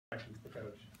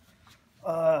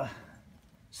Uh,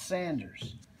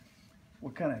 Sanders.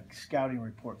 What kind of scouting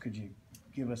report could you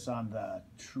give us on the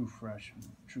true freshman?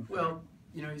 Well,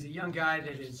 he's a young guy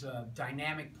that is a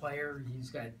dynamic player. He's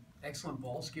got excellent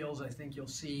ball skills. I think you'll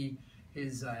see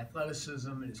his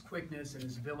athleticism and his quickness and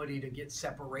his ability to get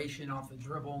separation off the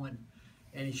dribble,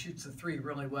 and he shoots the three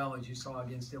really well, as you saw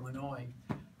against Illinois.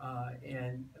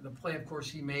 And the play, of course,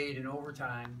 he made in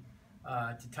overtime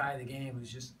to tie the game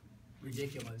was just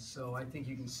ridiculous. So I think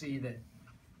you can see that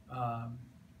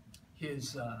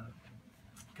his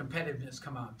competitiveness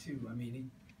come out too. I mean,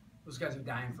 those guys are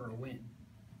dying for a win.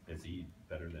 Is he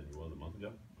better than he was a month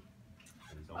ago?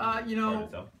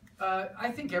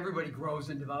 I think everybody grows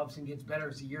and develops and gets better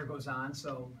as the year goes on.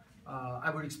 So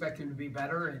I would expect him to be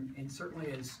better, and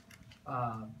certainly as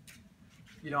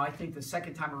I think the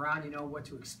second time around, you know what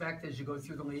to expect as you go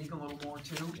through the league a little more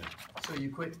too. Yeah. So you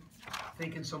quit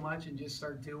thinking so much and just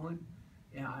start doing.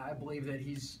 And I believe that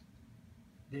he's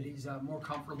more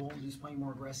comfortable just playing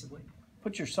more aggressively.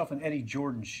 Put yourself in Eddie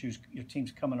Jordan's shoes. Your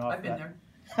team's coming off. I've been there.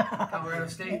 Colorado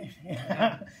State.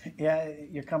 Yeah,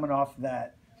 you're coming off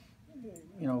that,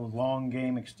 long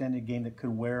game, extended game that could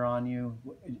wear on you.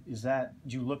 Is that?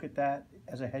 Did you look at that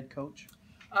as a head coach?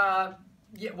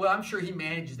 Yeah, well, I'm sure he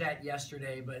managed that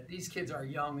yesterday, but these kids are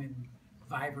young and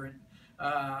vibrant.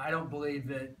 I don't believe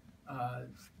that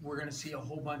we're going to see a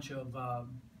whole bunch of.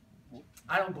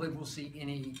 I don't believe we'll see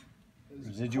any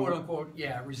residual, quote unquote,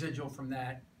 residual from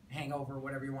that hangover,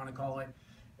 whatever you want to call it.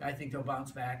 I think they'll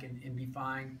bounce back and be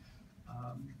fine.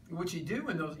 What you do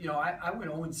in those, I went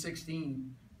 0-16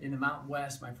 in the Mountain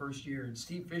West my first year, and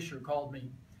Steve Fisher called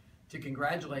me to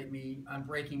congratulate me on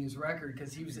breaking his record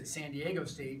because he was at San Diego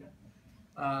State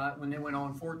when they went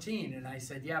 0-14, and I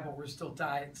said, yeah, but we're still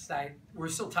tied. We're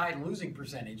still tied in losing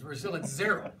percentage. We're still at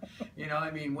 0.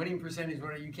 Winning percentage,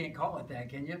 you can't call it that,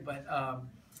 can you? But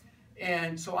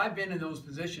and so I've been in those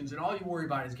positions, and all you worry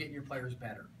about is getting your players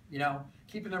better.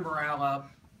 Keeping their morale up,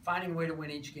 finding a way to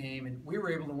win each game, and we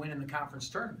were able to win in the conference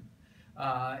tournament.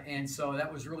 And so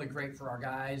that was really great for our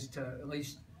guys to at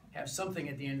least have something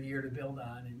at the end of the year to build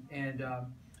on. And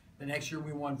the next year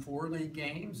we won 4 league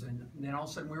games, and then all of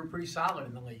a sudden we were pretty solid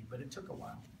in the league, but it took a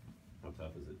while. How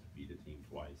tough is it to beat a team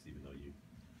twice, even though you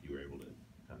were able to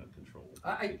kind of control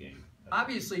the game?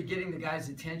 Obviously, getting the guys'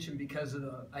 attention because of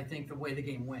the way the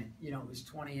game went. It was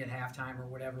 20 at halftime or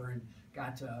whatever, and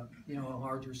got to a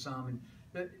larger sum.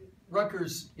 And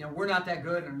Rutgers, we're not that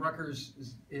good, and Rutgers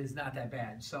is not that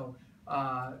bad. So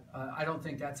I don't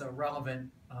think that's a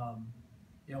relevant.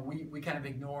 We kind of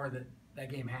ignore that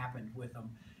game happened with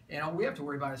them. And all we have to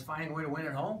worry about is finding a way to win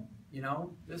at home.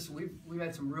 We've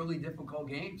had some really difficult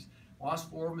games. Lost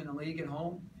 4 of them in the league at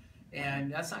home.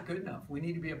 And that's not good enough. We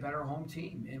need to be a better home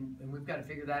team, and we've got to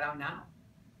figure that out now.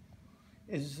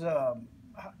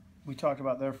 We talked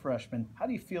about their freshmen. How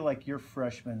do you feel like your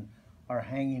freshmen are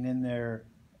hanging in there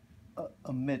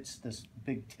amidst this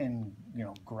Big Ten,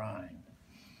 grind?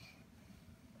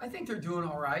 I think they're doing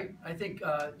all right. I think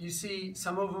you see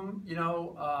some of them,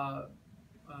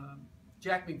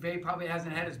 Jack McVay probably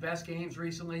hasn't had his best games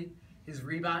recently. His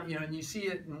rebound, and you see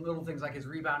it in little things like his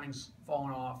rebounding's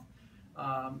fallen off.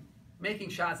 Making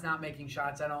shots, not making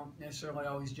shots, I don't necessarily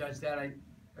always judge that. I'd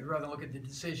rather look at the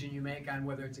decision you make on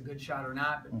whether it's a good shot or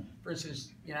not. But for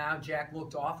instance, Jack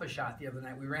looked off a shot the other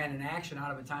night. We ran an action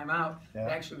out of a timeout. Yeah.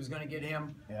 It actually was going to get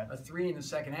him a 3 in the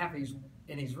second half. He's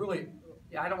really,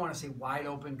 I don't want to say wide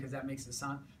open because that makes it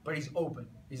sound, but he's open.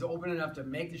 He's open enough to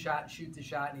make the shot, shoot the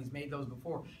shot, and he's made those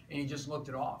before. And he just looked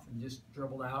it off and just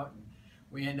dribbled out. And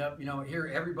we end up,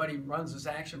 here everybody runs this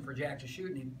action for Jack to shoot,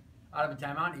 and he, out of a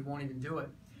timeout, and he won't even do it.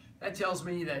 That tells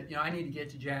me that I need to get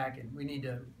to Jack, and we need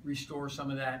to restore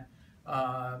some of that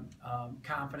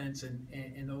confidence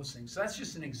and those things. So that's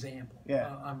just an example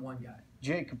on one guy.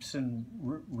 Jacobson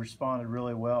responded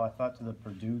really well, I thought, to the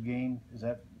Purdue game. Is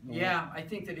that? I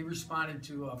think that he responded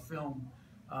to a film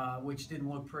which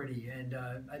didn't look pretty, and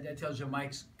that tells you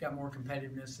Mike's got more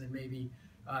competitiveness than maybe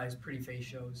his pretty face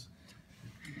shows.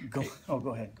 Go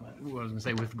ahead. I was going to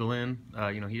say with Glenn,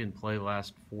 he didn't play the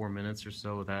last 4 minutes or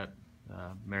so of that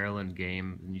Maryland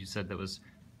game, and you said that was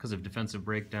because of defensive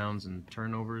breakdowns and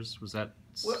turnovers. Was that?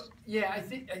 Well, I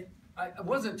think it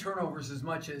wasn't turnovers as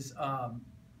much as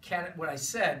what I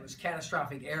said was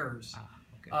catastrophic errors.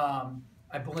 Okay.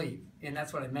 I believe, and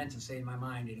that's what I meant to say in my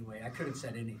mind anyway. I could have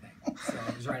said anything, so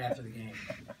it was right after the game.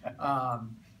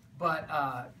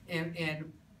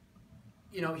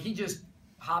 He just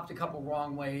hopped a couple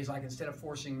wrong ways, like instead of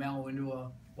forcing Melo into a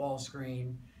ball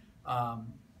screen, and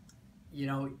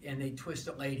they twist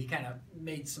it late, he kind of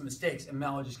made some mistakes, and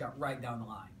Melo just got right down the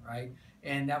line, right?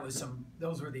 And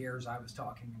those were the errors I was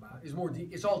talking about.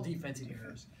 It's all defensive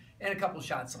errors and a couple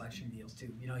shot selection deals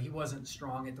too. You know, he wasn't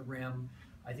strong at the rim.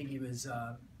 I think he was,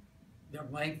 their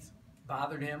length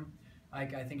bothered him.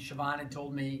 Like, I think Siobhan had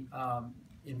told me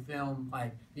in film,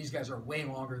 like, these guys are way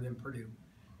longer than Purdue.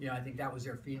 You know, I think that was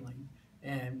their feeling.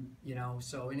 And, you know,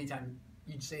 so anytime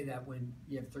you'd say that when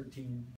you have 13